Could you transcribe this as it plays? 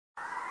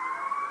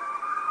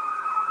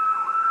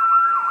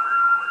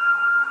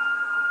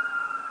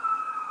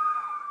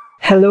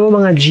Hello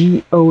mga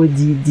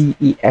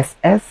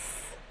GODDESS.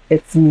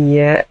 It's me,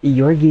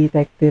 your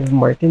detective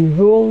Martin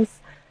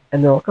Rules,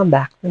 and welcome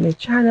back to my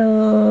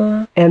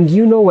channel. And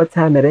you know what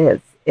time it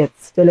is.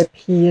 It's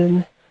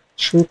Philippine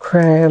True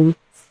Crime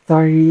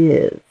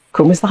Stories.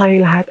 Kumusta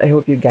kayong lahat? I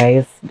hope you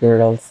guys,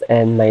 girls,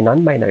 and my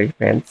non-binary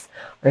friends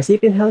are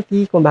safe and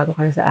healthy. Kung bago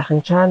kayo sa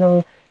aking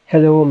channel,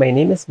 hello, my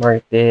name is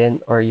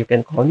Martin, or you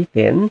can call me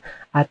Tin.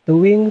 At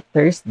tuwing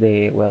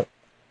Thursday, well,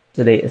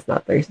 today is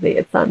not Thursday,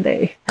 it's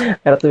Sunday.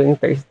 Pero tuwing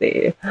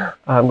Thursday,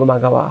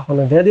 gumagawa ako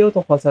ng video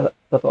tungkol sa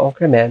totoong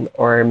krimen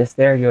or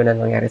misteryo na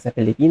nangyari sa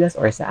Pilipinas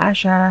or sa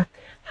Asia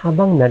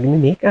habang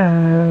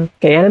nag-makeup.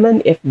 Kaya naman,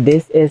 if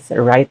this is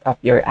right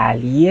up your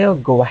alley,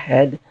 go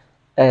ahead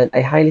and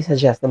I highly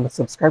suggest na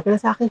mag-subscribe ka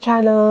na sa aking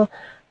channel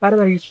para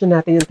ma-reach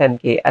na natin yung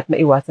 10K at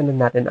maiwasan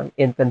na natin ang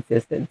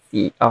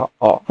inconsistency.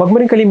 Oo. Huwag mo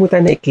rin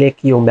kalimutan na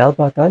i-click yung bell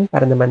button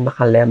para naman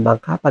makalembang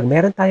ka pag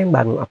meron tayong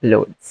bagong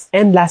uploads.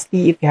 And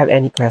lastly, if you have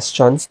any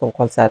questions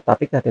tungkol sa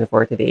topic natin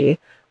for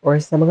today or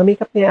sa mga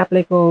makeup na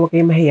i-apply ko, huwag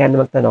kayong mahiya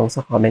na magtanong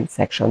sa comment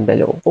section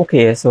below.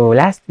 Okay, so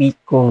last week,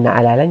 kung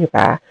naalala nyo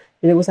pa,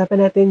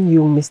 pinag-usapan natin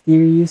yung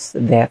mysterious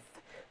death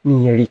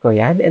ni Rico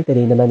yan, and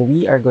today naman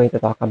we are going to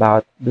talk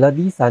about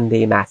Bloody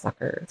Sunday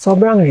Massacre.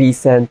 Sobrang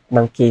recent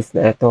ng case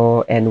na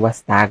ito and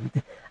was tagged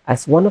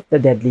as one of the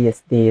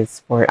deadliest days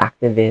for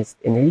activists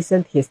in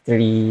recent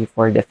history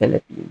for the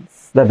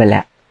Philippines.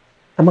 Babala,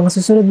 ang mga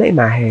susunod na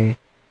imahe,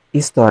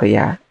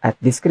 istorya at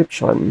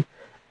description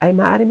ay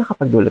maaari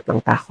makapagdulot ng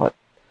takot.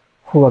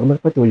 Huwag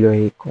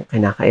magpatuloy kung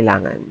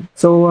kinakailangan.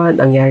 So,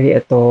 nangyari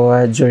ito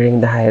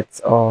during the heights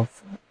of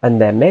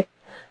pandemic.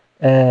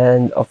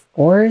 And of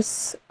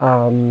course,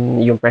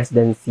 yung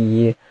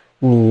presidency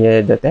ni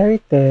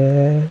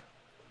Duterte,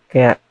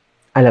 kaya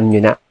alam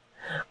nyo na,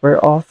 we're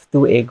off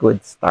to a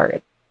good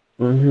start.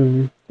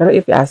 Pero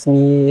if you ask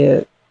me,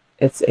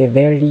 it's a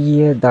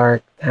very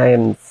dark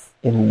times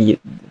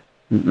indeed.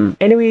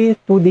 Anyway,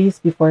 2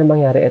 days before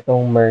mangyari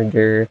itong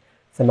murder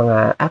sa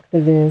mga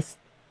activists,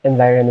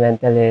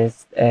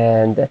 environmentalists,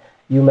 and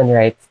human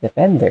rights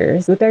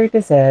defenders,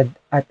 Duterte said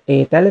at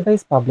a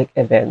televised public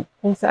event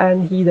kung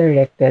saan he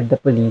directed the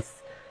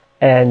police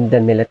and the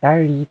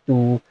military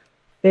to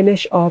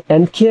finish off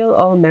and kill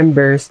all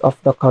members of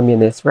the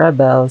communist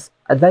rebels,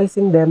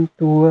 advising them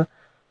to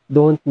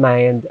don't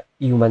mind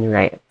human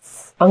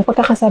rights. Ang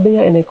pagkakasabi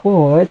niya, and I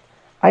quote,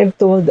 "I've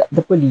told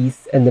the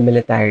police and the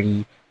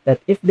military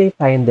that if they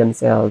find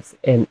themselves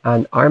in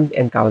an armed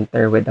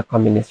encounter with the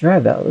communist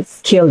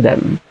rebels, kill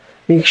them.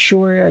 Make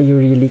sure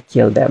you really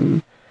kill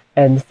them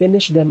and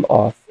finish them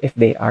off if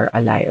they are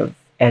alive,"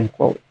 end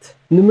quote.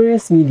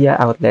 Numerous media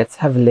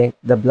outlets have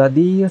linked the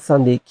Bloody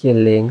Sunday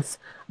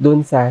killings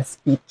dun sa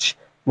speech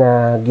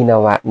na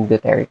ginawa ni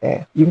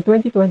Duterte. Yung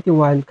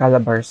 2021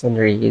 Calabarzon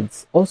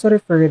raids, also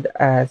referred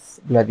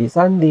as Bloody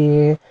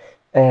Sunday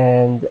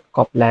and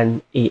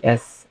Copland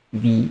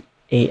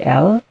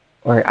ASVAL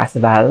or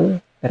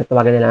ASVAL, pero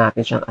tawagan na lang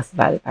natin siyang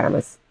ASVAL para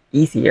mas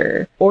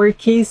easier, or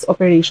Case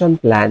Operation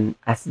Plan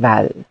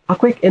ASVAL. A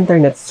quick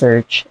internet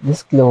search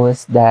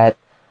disclosed that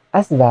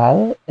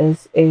ASVAL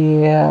is a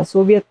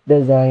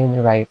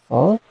Soviet-designed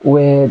rifle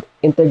with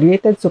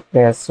integrated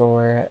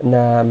suppressor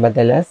na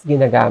madalas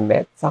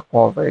ginagamit sa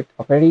covert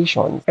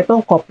operations.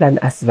 Itong Copland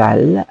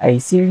ASVAL ay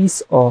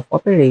series of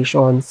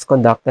operations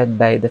conducted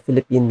by the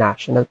Philippine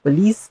National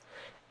Police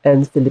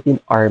and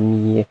Philippine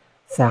Army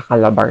sa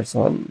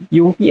Calabarzon.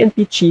 Yung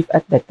PNP chief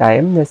at the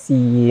time na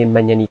si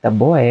Manyanita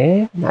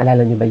Boy,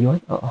 naalala niyo ba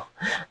yun? Oo.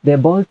 De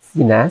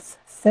Bolsinas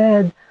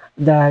said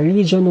the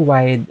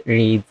region-wide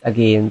raids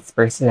against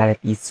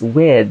personalities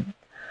with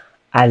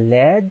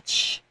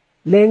alleged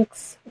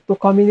links to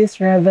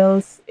communist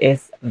rebels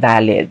is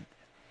valid.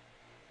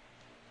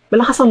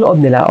 Malakas ang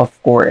loob nila, of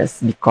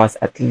course, because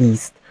at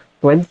least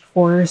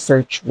 24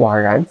 search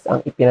warrants ang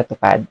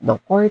ipinatupad ng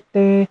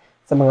korte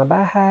sa mga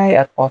bahay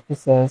at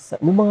offices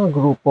ng mga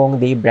grupong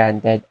they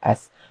branded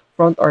as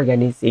front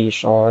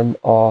organization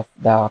of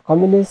the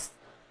Communist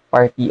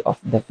Party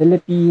of the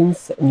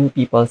Philippines, New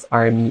People's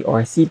Army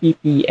or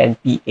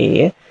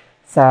CPP-NPA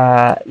sa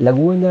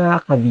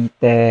Laguna,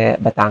 Cavite,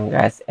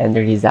 Batangas, and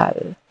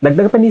Rizal.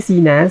 Dagdag pa ni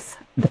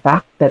Sinas, the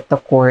fact that the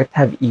court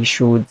have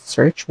issued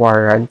search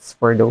warrants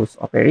for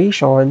those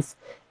operations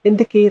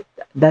indicate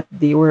that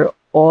they were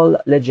all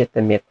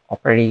legitimate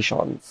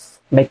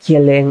operations. By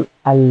killing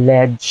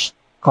alleged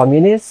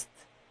communist,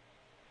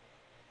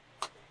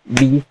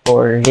 be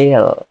for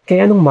real.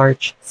 Kaya noong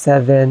March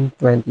 7,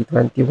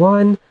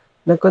 2021,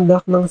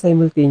 nag-conduct ng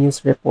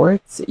simultaneous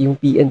reports yung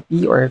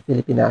PNP or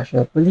Philippine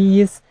National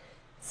Police,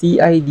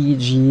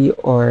 CIDG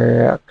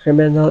or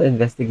Criminal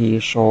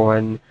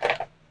Investigation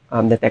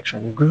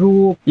Detection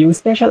Group, yung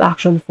Special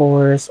Action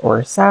Force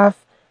or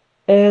SAF,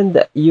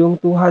 and yung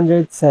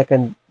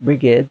 202nd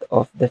Brigade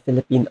of the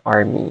Philippine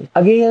Army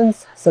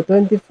against sa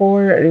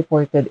 24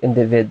 reported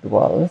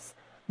individuals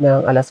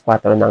ng alas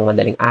 4 ng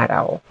madaling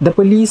araw. The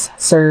police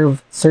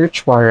served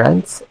search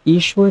warrants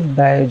issued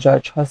by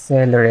Judge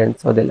Jose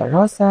Lorenzo de la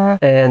Rosa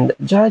and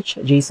Judge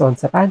Jason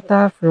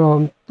Zapanta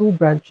from 2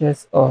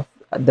 branches of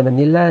the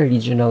Manila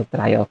Regional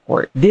Trial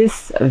Court.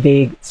 These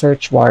vague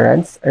search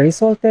warrants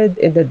resulted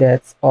in the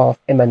deaths of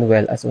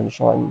Emmanuel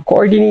Asuncion,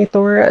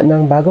 coordinator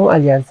ng bagong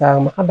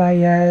alyansang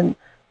Makabayan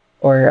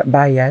or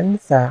Bayan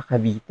sa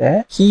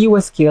Cavite. He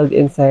was killed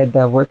inside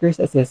the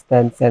Workers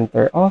Assistance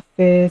Center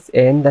office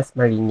in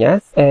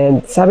Dasmariñas.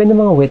 And sabi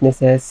ng mga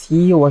witnesses,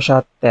 he was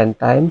shot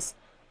 10 times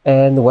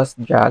and was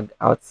dragged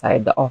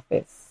outside the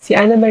office. Si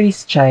Ana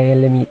Maris Chay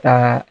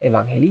Lemita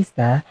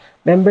Evangelista,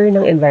 member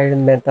ng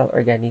environmental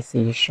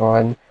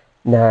organization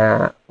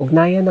na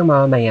ugnayan ng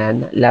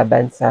mamamayan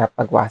laban sa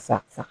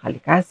pagwasak sa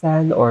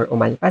kalikasan or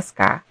Umalpas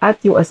Ka,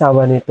 at yung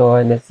asawa nito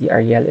na si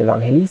Ariel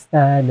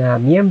Evangelista na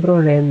miyembro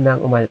rin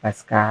ng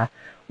Umalpas Ka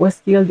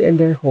was killed in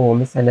their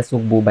home sa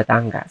Nasugbu,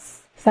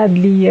 Batangas.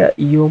 Sadly,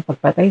 yung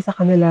pagpatay sa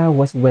kanila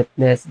was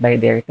witnessed by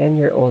their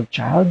 10-year-old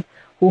child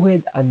who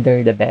hid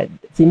under the bed.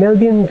 Si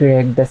Melvin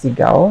Greg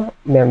Dasigaw,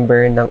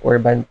 member ng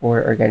Urban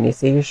Poor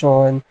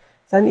Organization,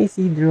 San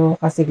Isidro,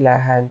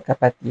 Kasiglahan,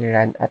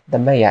 Kapatiran at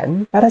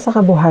Damayan para sa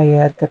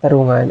kabuhayan,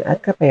 katarungan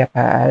at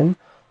kapayapaan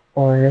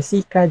or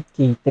SICAD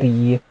K3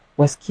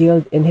 was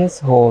killed in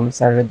his home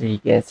sa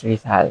Rodriguez,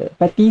 Rizal.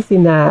 Pati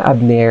sina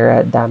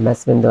Abner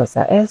Damas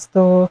Mendoza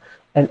Esto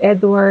and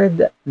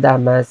Edward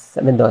Damas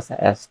Mendoza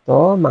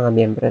Esto, mga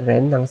miyembro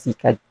rin ng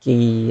SICAD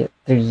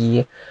K3,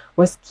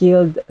 was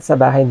killed sa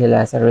bahay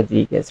nila sa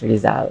Rodriguez,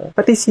 Rizal.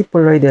 Pati si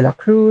Puroy de la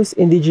Cruz,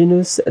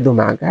 indigenous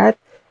Dumagat,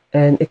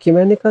 and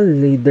ecumenical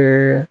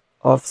leader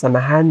of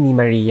Samahan ni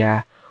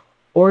Maria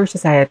or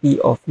Society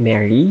of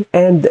Mary,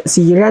 and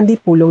si Randy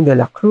Pulong de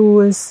la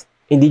Cruz,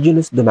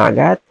 indigenous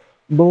Dumagat,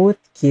 both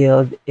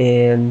killed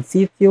in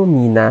Sitio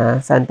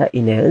Mina, Santa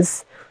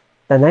Ines,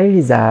 Tanay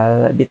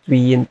Rizal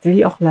between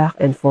 3 o'clock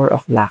and 4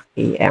 o'clock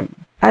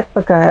a.m. At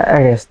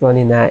pagka-aresto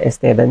ni na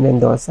Esteban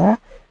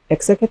Mendoza,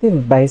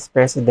 Executive Vice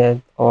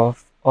President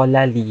of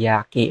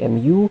Olalia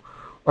KMU,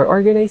 or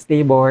Organized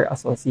Labor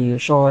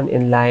Association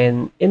in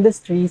Line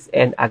Industries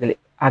and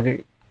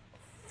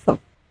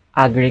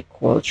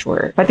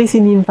Agriculture. Pati si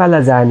Ninfa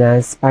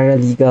Lazanas,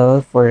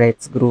 paralegal for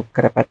Rights Group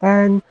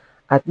Karapatan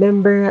at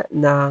member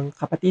ng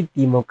Kapatid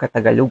Timog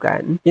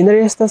Katagalugan,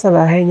 inaresto sa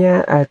bahay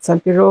niya at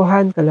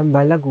Sampirohan,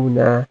 Calamba,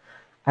 Laguna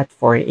at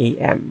 4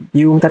 a.m.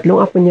 Yung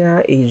tatlong apo niya,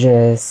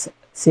 ages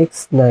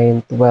 6,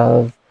 9,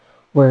 12,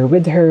 were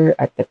with her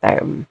at the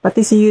time.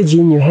 Pati si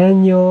Eugene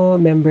Eugenio,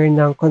 member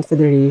ng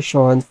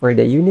Confederation for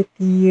the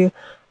Unity,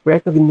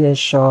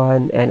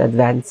 Recognition, and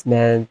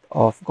Advancement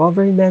of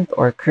Government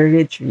or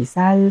Courage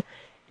Rizal,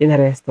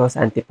 inaresto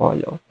sa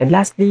Antipolo. And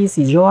lastly,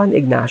 si Joan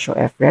Ignacio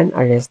Efren,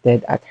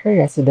 arrested at her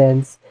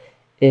residence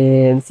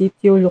in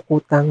Sitio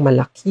Lukutang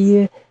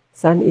Malaki,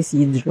 San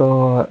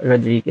Isidro,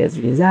 Rodriguez,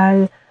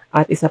 Rizal,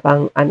 at isa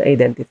pang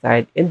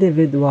unidentified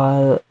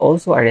individual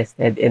also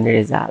arrested in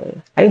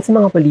Rizal. Ayon sa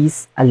mga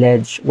police,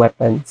 alleged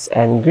weapons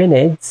and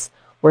grenades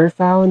were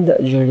found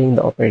during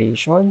the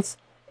operations,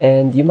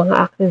 and yung mga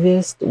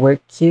activists were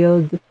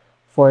killed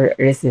for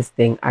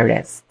resisting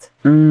arrest.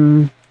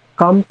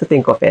 Come to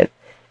think of it,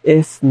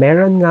 if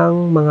meron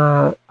ngang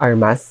mga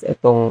armas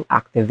itong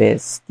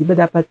activists, di ba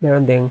dapat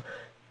meron ding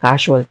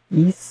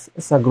casualties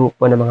sa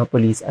grupo ng mga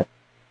police at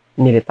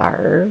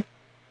militar?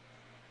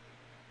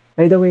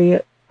 By the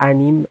way,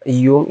 6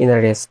 yung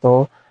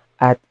inaresto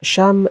at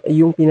 9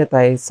 yung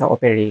pinatay sa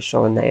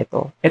operation na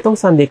ito. Itong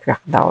Sunday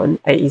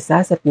crackdown ay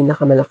isa sa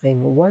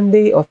pinakamalaking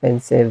one-day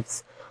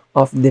offensives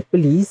of the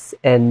police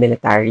and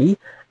military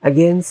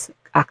against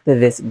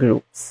activist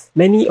groups,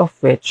 many of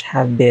which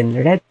have been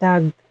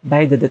red-tagged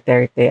by the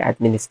Duterte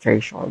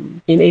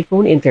administration. In a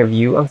phone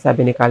interview, ang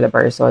sabi ni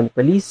Calabarzon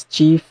Police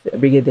Chief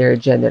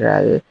Brigadier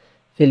General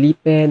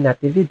Felipe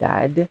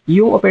Natividad,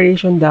 yung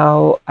operation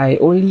daw ay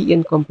only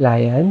in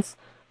compliance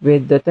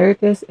with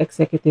Duterte's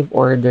Executive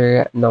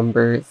Order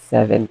number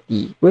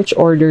 70, which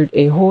ordered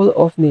a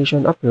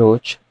whole-of-nation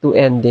approach to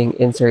ending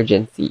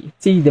insurgency.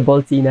 Si De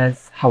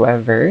Bolsinas,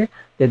 however,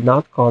 did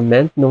not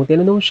comment nung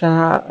tinanong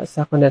siya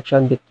sa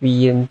connection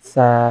between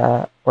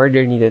sa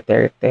order ni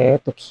Duterte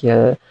to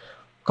kill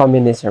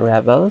communist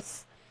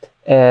rebels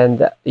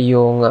and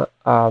yung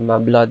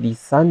Bloody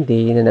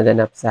Sunday na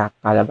naganap sa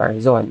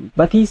Calabarzon.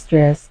 But he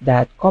stressed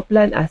that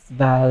Coplan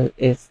Asval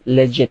is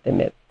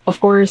legitimate. Of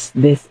course,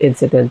 this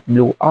incident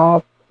blew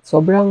up.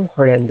 Sobrang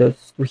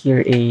horrendous to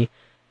hear a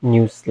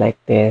news like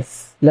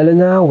this. Lalo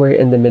na we're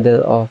in the middle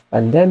of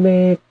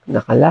pandemic,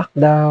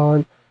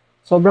 naka-lockdown,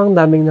 sobrang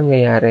daming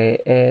nangyayari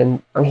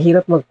and ang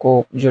hirap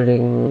mag-cope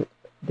during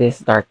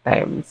these dark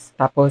times.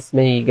 Tapos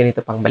may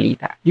ganito pang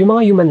balita. Yung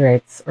mga human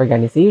rights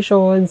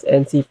organizations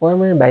and si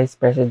former Vice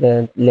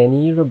President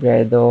Leni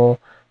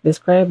Robredo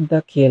described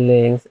the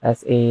killings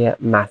as a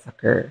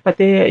massacre.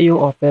 Pati yung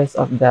Office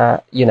of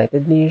the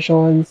United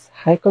Nations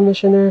High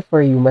Commissioner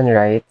for Human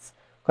Rights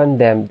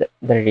condemned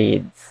the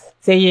raids,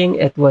 saying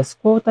it was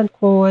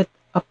quote-unquote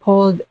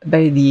appalled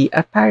by the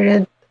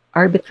apparent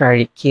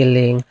arbitrary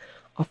killing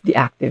of the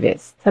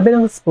activists. Sabi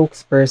ng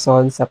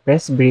spokesperson sa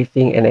press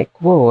briefing, and I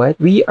quote,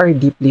 "We are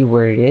deeply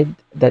worried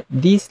that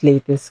these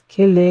latest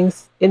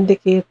killings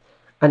indicate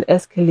an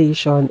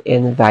escalation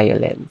in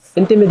violence,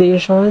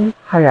 intimidation,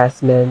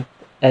 harassment,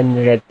 and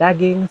red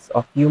taggings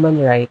of human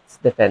rights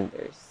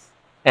defenders."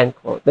 End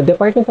quote. The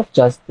Department of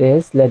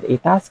Justice led a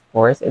task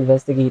force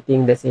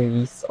investigating the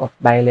series of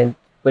violent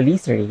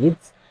police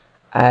raids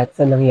at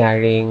sa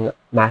nangyaring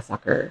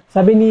massacre.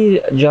 Sabi ni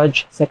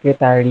Judge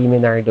Secretary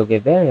Minardo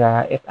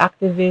Guevara, if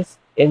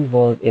activists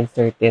involved in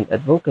certain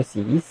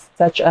advocacies,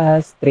 such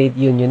as trade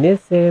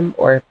unionism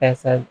or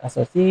peasant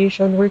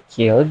association, were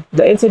killed,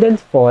 the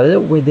incident fall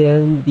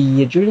within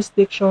the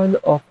jurisdiction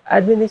of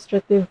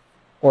Administrative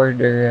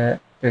Order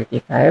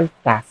 35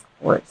 Task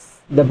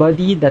Force, the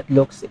body that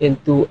looks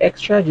into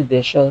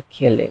extrajudicial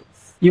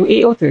killings. Yung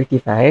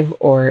AO35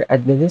 or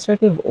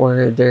Administrative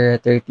Order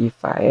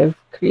 35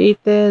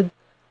 created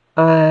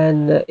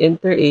an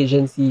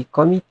interagency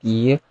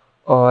committee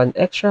on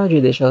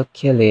extrajudicial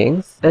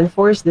killings,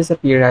 enforced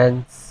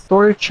disappearance,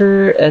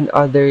 torture, and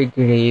other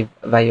grave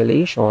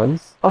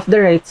violations of the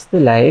rights to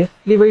life,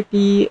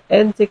 liberty,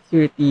 and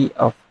security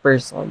of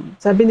person.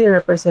 Sabi ni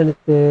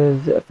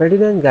Representative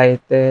Ferdinand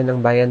Gaite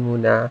ng Bayan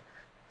Muna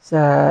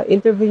sa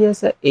interview niya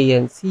sa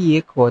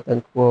ANC,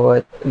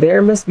 quote-unquote, "There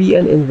must be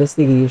an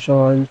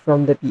investigation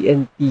from the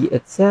PNP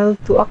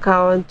itself to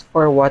account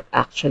for what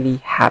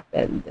actually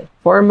happened."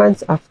 4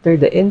 months after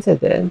the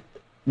incident,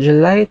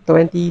 July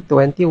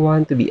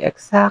 2021 to be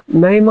exact,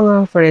 may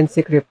mga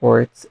forensic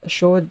reports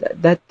showed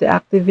that the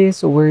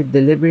activists were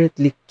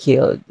deliberately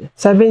killed.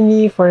 Sabi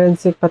ni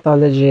forensic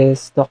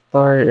pathologist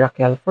Dr.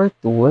 Raquel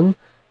Fortun,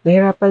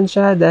 nahirapan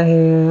siya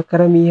dahil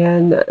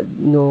karamihan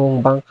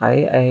nung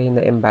bangkay ay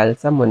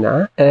naembalsa mo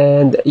na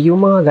and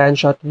yung mga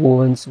gunshot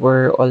wounds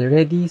were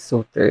already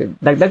sutured.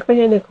 Dagdag pa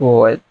niya na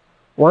quote,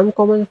 "One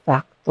common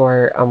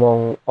factor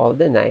among all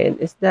the 9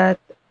 is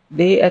that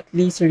they at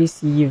least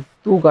received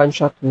 2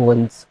 gunshot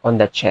wounds on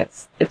the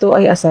chest." Ito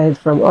ay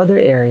aside from other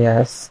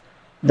areas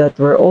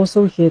that were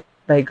also hit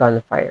by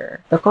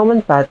gunfire. The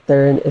common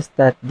pattern is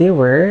that they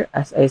were,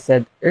 as I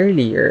said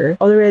earlier,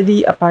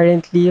 already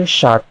apparently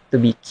shot to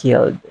be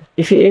killed.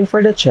 If you aim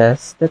for the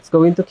chest, that's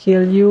going to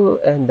kill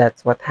you, and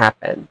that's what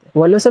happened.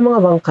 8 sa mga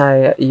bangkay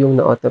yung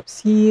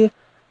na-autopsy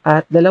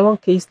at 2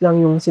 case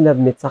lang yung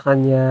sinubmit sa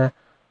kanya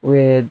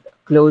with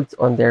clothes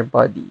on their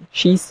body.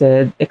 She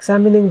said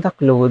examining the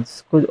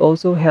clothes could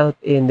also help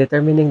in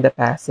determining the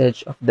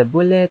passage of the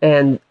bullet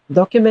and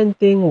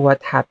documenting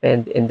what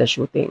happened in the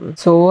shooting.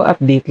 So,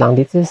 update lang.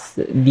 This is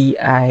the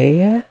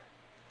eye.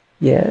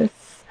 Yes.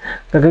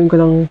 Gagawin ko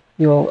lang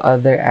yung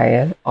other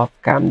eye off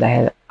cam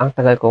dahil ang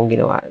tagal kong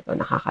ginawa ito.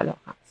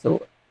 Nakakaloka.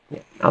 So,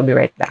 yeah, I'll be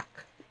right back.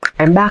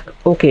 I'm back.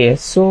 Okay,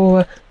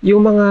 so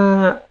yung mga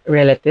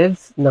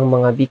relatives ng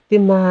mga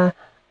biktima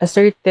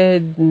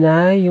asserted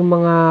na yung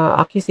mga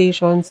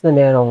accusations na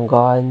merong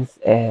guns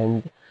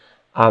and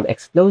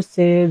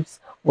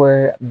explosives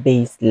were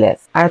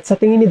baseless. At sa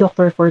tingin ni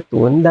Dr.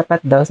 Fortun,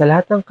 dapat daw sa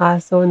lahat ng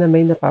kaso na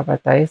may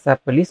napapatay sa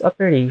police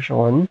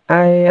operation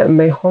ay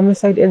may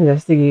homicide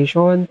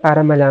investigation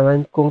para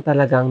malaman kung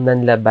talagang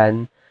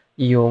nanlaban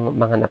yung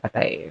mga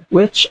napatay.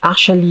 Which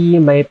actually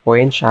may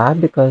point siya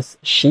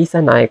because she's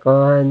an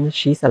icon,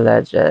 she's a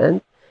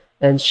legend,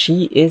 and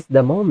she is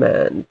the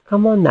moment.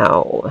 Come on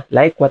now.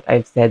 Like what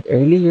I've said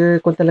earlier,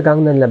 kung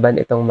talagang nanlaban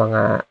itong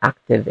mga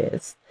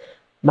activists,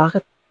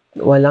 bakit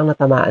walang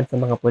natamaan sa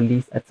mga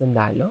polis at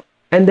sundalo?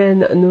 And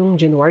then,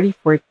 noong January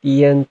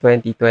 14,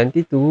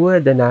 2022,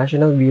 the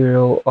National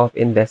Bureau of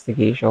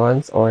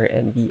Investigations, or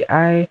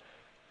NBI,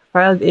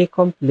 filed a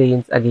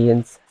complaint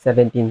against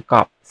 17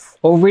 cops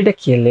over the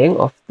killing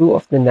of 2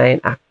 of the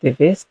 9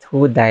 activists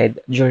who died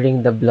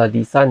during the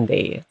Bloody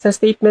Sunday. Sa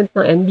statement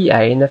ng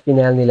NBI na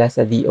final nila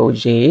sa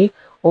DOJ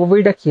over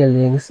the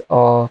killings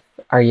of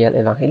Ariel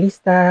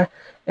Evangelista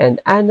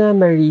and Ana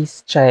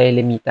Maris Chay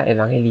Lemita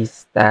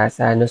Evangelista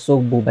sa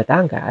Nasugbu,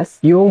 Batangas,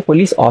 yung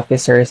police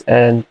officers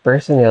and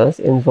personnel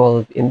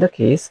involved in the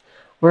case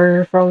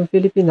were from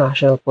Philippine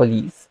National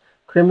Police,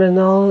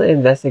 Criminal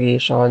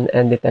Investigation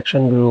and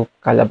Detection Group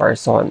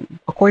Calabarzon.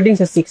 According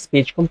sa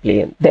 6-page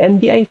complaint, the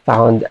NBI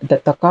found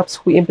that the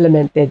cops who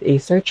implemented a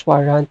search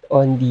warrant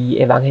on the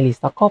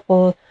Evangelista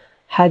couple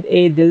had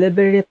a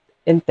deliberate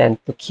intent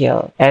to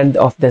kill. End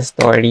of the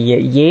story.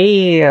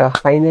 Yay!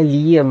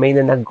 Finally, may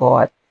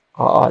nanagot.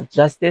 Oo,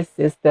 justice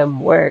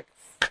system works.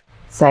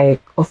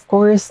 Psych, of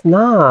course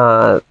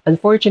not.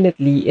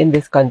 Unfortunately, in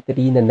this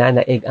country,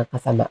 nananaig ang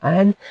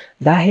kasamaan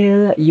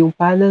dahil yung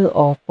panel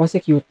of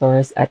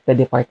prosecutors at the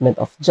Department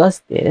of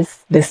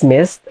Justice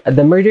dismissed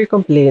the murder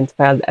complaint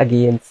filed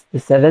against the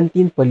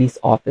 17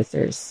 police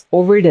officers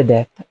over the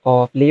death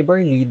of labor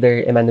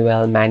leader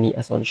Emmanuel Manny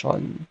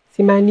Asuncion.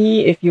 Si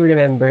Manny, if you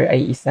remember,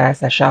 ay isa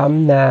sa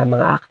siyam na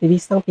mga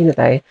aktivistang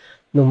pinatay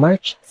noong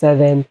March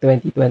 7,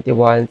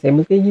 2021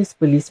 simultaneous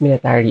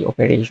police-military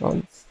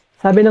operations.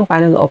 Sabi ng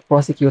panel of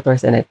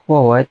prosecutors, and I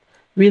quote,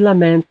 "We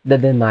lament the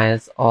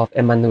demise of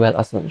Emmanuel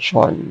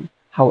Asuncion.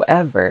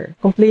 However,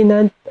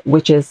 complainant,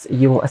 which is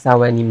yung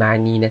asawa ni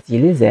Manny na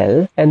si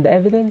Lizelle, and the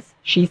evidence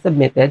she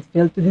submitted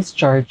failed to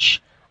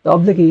discharge the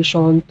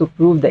obligation to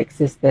prove the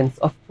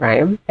existence of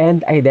crime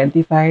and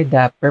identify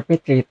the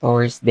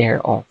perpetrators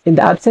thereof.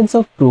 In the absence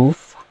of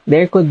proof,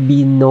 there could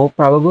be no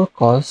probable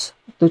cause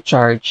to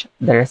charge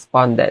the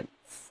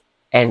respondents."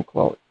 End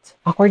quote.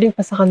 According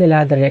pa sa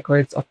kanila, the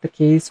records of the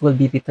case will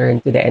be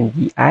returned to the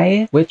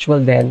NBI, which will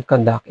then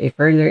conduct a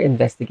further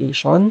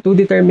investigation to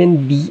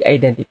determine the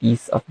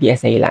identities of the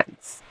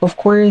assailants. Of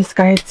course,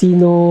 kahit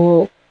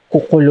sino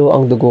kukulo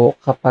ang dugo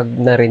kapag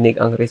narinig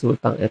ang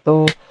resultang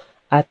ito,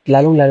 at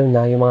lalong-lalo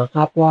na yung mga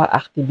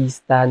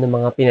kapwa-aktivista ng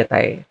mga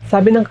pinatay.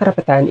 Sabi ng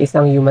karapatan,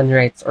 isang human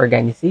rights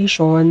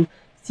organization,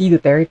 si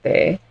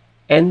Duterte,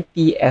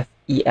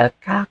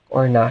 NTFEL-CAC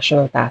or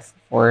National Task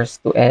Force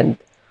to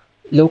End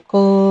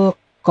Local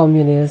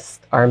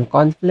Communist Armed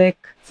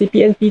Conflict, si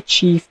PNP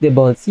Chief de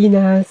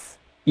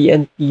Bolsinas,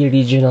 PNP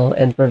regional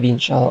and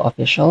provincial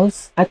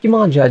officials, at yung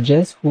mga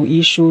judges who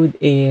issued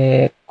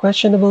a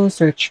questionable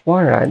search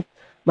warrant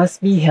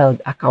must be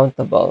held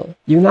accountable.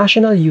 Yung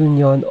National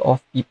Union of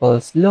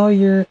People's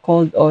Lawyer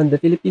called on the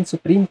Philippine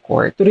Supreme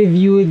Court to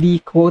review the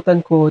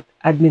quote-unquote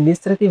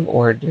administrative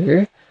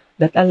order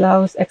that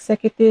allows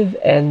executive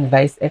and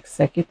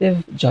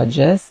vice-executive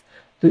judges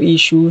to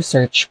issue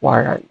search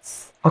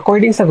warrants.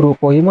 According sa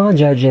grupo, yung mga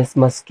judges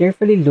must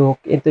carefully look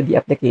into the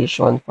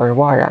application for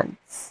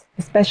warrants,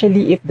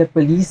 especially if the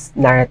police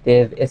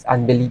narrative is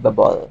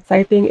unbelievable,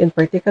 citing in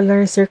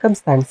particular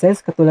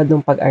circumstances katulad ng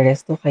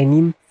pag-aresto kay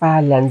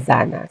Nympha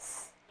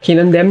Lanzanas.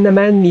 Kinondem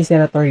naman ni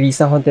Senator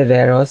Risa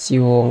Hontiveros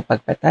yung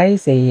pagpatay,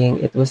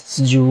 saying it was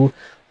due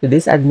to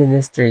this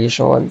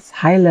administration's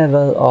high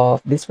level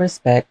of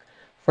disrespect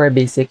for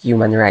basic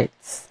human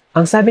rights.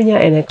 Ang sabi niya,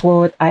 and I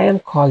quote, "I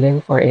am calling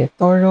for a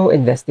thorough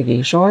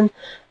investigation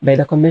by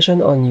the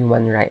Commission on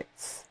Human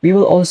Rights. We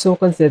will also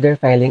consider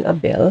filing a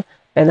bill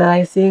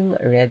penalizing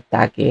red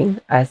tagging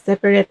as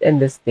separate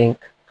and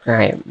distinct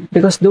crime,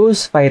 because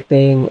those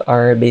fighting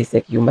our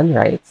basic human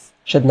rights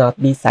should not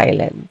be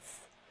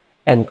silenced."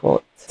 End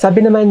quote.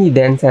 Sabi naman ni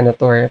then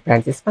Senator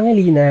Francis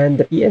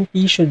Pangilinan, the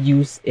PNP should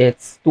use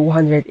its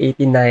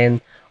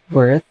 289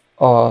 worth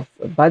of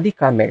body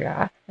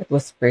camera that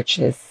was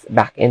purchased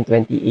back in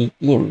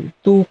 2018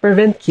 to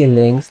prevent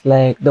killings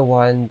like the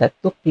one that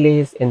took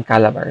place in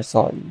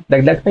Calabarzon.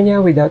 Dagdag pa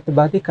niya, without the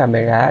body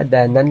camera,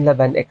 the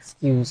non-laban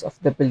excuse of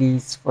the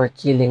police for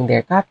killing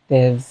their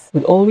captives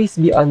would always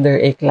be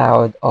under a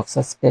cloud of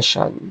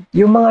suspicion.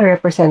 Yung mga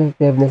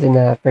representative na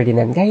sina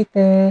Ferdinand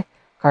Gaite,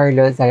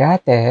 Carlos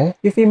Zarate,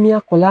 Eufemia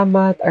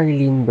Culamat,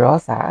 Arlene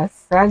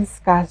Brosas,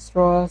 Franz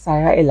Castro,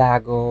 Sara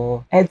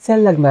Ilago,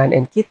 Edsel Lagman,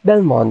 and Kit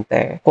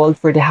Belmonte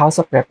called for the House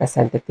of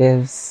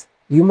Representatives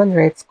Human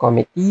Rights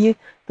Committee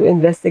to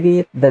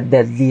investigate the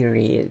deadly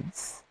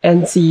raids.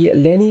 And si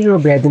Lenny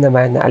Robredo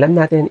naman, na alam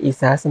natin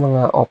isa sa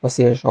mga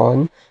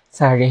opposition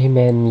sa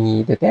rehimen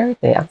ni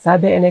Duterte, ang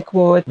sabi, and I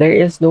quote, "There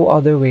is no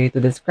other way to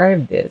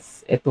describe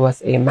this. It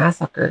was a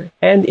massacre."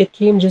 And it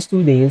came just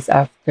 2 days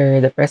after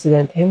the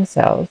president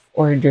himself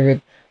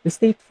ordered the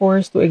state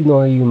force to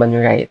ignore human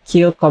rights,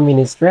 kill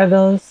communist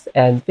rebels,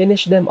 and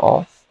finish them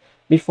off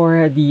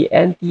before the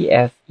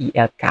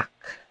NTFEL-CAC.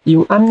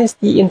 Yung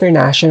Amnesty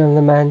International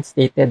naman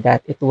stated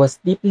that it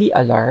was deeply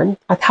alarmed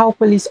at how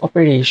police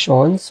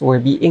operations were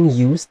being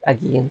used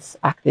against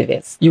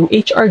activists. Yung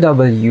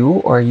HRW,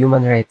 or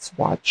Human Rights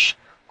Watch,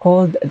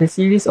 called the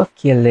series of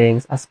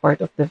killings as part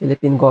of the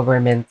Philippine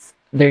government's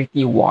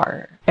dirty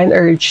war and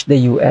urged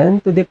the UN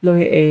to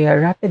deploy a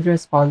rapid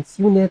response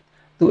unit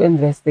to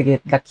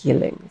investigate the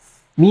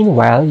killings.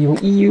 Meanwhile,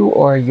 yung EU,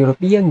 or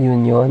European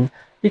Union,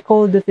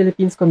 recalled the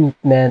Philippines'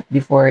 commitment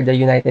before the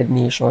United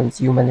Nations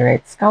Human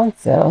Rights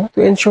Council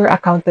to ensure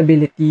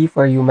accountability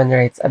for human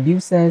rights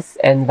abuses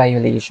and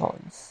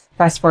violations.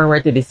 Fast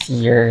forward to this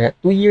year,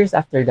 2 years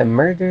after the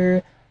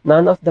murder,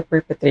 none of the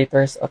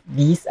perpetrators of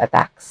these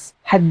attacks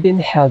had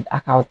been held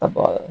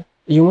accountable.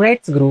 Yung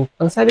rights group,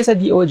 ang sabi sa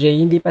DOJ,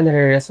 hindi pa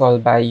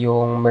nare-resolve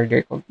yung murder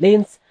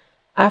complaints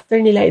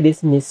after nila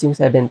i-dismiss yung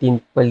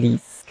 17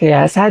 police.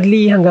 Kaya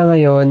sadly, hanggang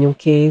ngayon, yung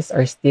case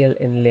are still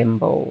in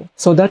limbo.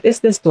 So that is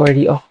the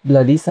story of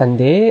Bloody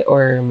Sunday,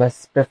 or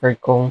mas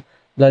preferred kong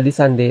Bloody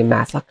Sunday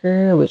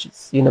Massacre, which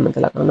is yun naman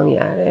talagang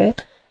nangyari.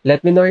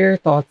 Let me know your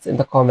thoughts in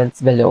the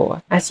comments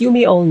below. As you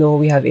may all know,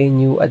 we have a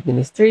new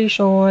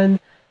administration,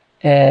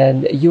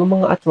 and yung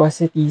mga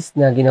atrocities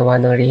na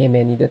ginawa ng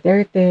rehimen ni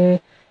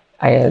Duterte,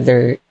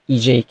 either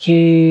EJK,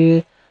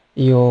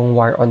 yung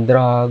war on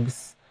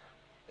drugs,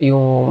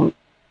 yung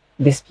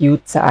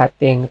dispute sa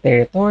ating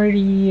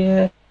territory,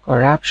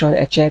 corruption,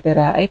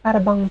 etc. ay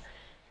parang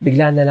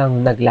bigla na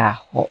lang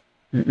naglaho.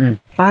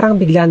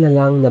 Parang bigla na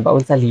lang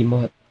nabaon sa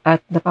limot.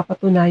 At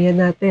napapatunayan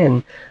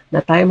natin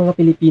na tayo mga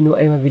Pilipino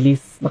ay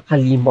mabilis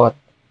makalimot.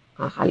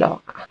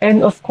 Kakaloka.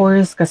 And of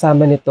course,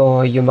 kasama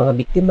nito yung mga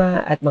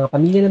biktima at mga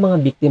pamilya ng mga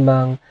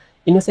biktimang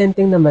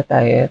inosenteng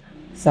namatay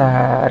sa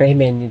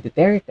rehimen ni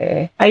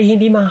Duterte ay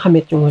hindi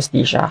makakamit yung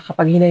hustisya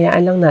kapag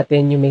hinayaan lang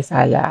natin yung may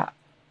sala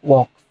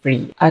walk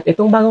free. At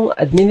itong bagong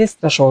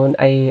administrasyon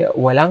ay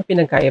walang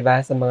pinagkaiba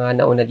sa mga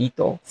nauna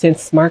dito.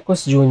 Since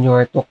Marcos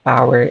Jr. took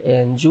power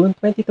in June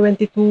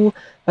 2022,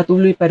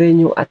 patuloy pa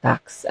rin yung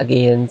attacks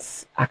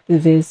against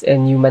activists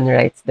and human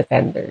rights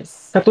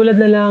defenders. Katulad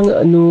na lang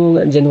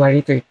noong January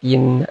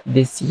 13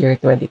 this year,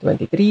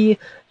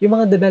 2023, yung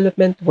mga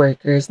development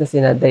workers na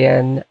sina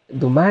Dayan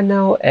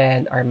Dumanaw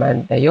and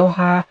Armand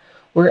Dayoha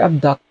were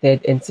abducted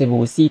in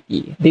Cebu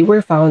City. They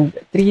were found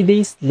 3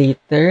 days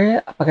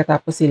later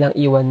pagkatapos silang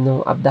iwan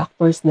ng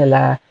abductors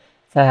nila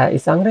sa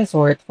isang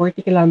resort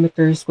 40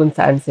 kilometers kung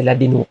saan sila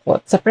dinukot.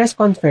 Sa press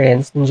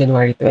conference noong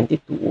January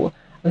 22,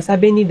 ang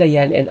sabi ni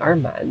Dayan and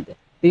Armand,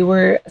 they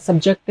were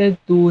subjected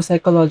to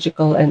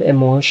psychological and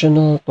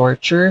emotional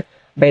torture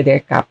by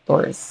their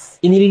captors.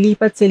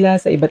 Inililipat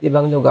sila sa iba't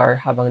ibang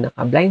lugar habang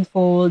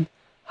naka-blindfold,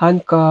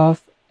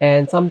 handcuffed,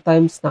 and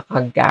sometimes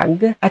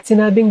nakagag. At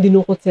sinabing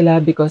dinukot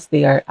sila because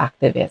they are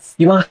activists.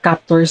 Yung mga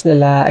captors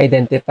nila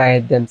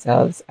identified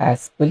themselves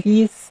as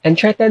police and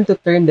threatened to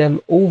turn them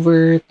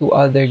over to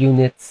other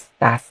units'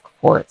 task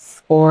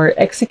force for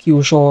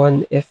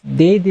execution if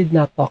they did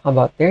not talk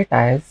about their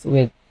ties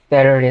with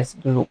terrorist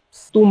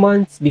groups. 2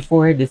 months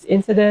before this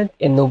incident,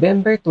 in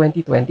November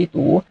 2022,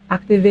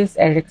 activists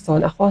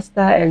Erickson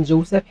Acosta and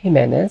Joseph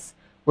Jimenez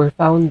were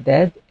found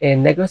dead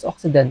in Negros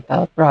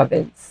Occidental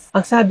Province.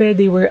 Ang sabi,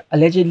 they were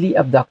allegedly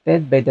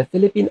abducted by the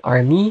Philippine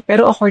Army,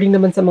 pero according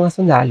naman sa mga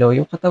sundalo,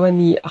 yung katawan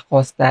ni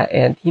Acosta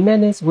and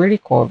Jimenez were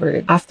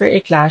recovered after a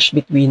clash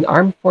between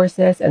armed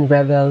forces and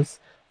rebels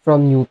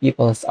from New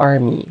People's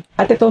Army.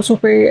 At ito,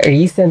 super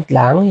recent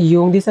lang,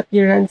 yung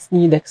disappearance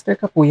ni Dexter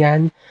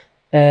Capuyan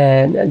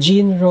and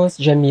Jean Rose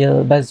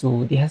Jamil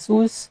Bazu de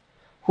Jesus,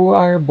 who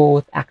are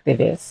both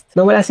activists.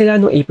 Nawala sila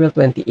noong April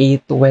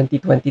 28,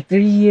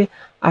 2023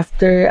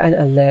 after an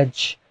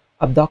alleged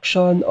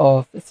abduction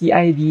of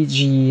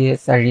CIDG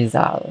sa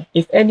Rizal.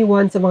 If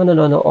anyone sa mga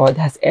nanonood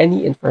has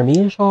any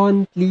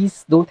information,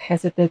 please don't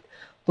hesitate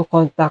to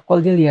contact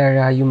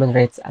Cordillera Human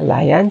Rights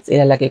Alliance.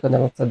 Ilalagay ko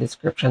naman sa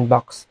description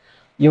box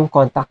yung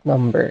contact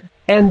number.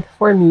 And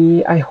for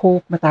me, I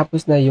hope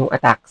matapos na yung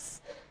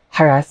attacks,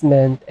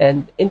 harassment,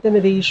 and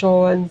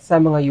intimidation sa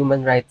mga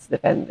human rights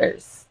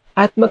defenders.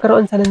 At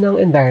magkaroon sana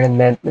ng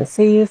environment na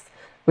safe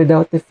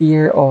without the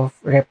fear of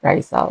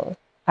reprisal.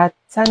 At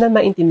sana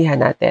maintindihan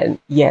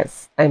natin,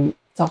 yes, I'm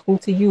talking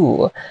to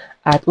you.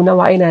 At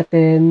unawain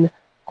natin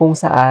kung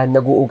saan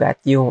naguugat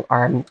yung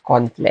armed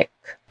conflict.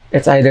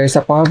 It's either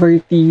sa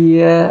poverty,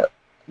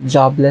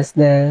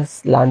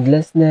 joblessness,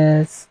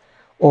 landlessness,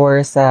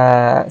 or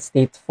sa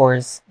state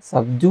force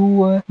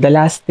subdue. The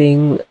last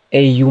thing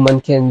a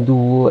human can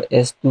do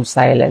is to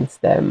silence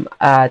them.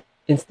 At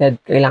instead,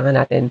 kailangan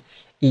natin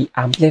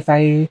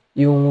i-amplify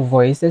yung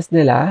voices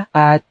nila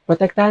at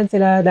protektahan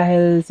sila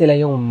dahil sila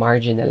yung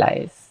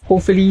marginalized.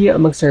 Hopefully,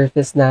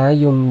 mag-surface na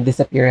yung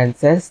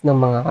disappearances ng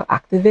mga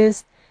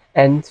activists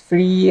and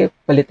free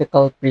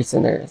political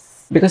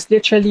prisoners. Because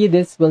literally,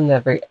 this will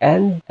never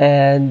end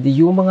and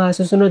yung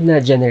mga susunod na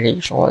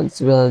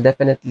generations will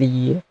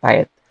definitely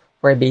fight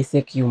for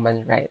basic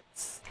human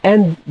rights.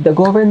 And the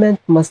government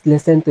must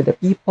listen to the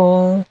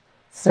people,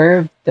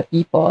 serve the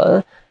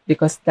people,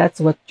 because that's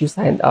what you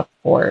signed up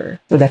for.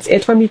 So that's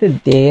it from me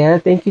today.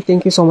 Thank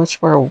you so much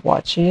for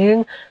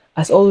watching.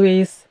 As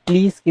always,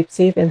 please keep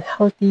safe and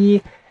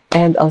healthy,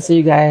 and I'll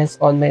see you guys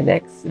on my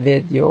next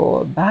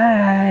video.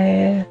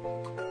 Bye!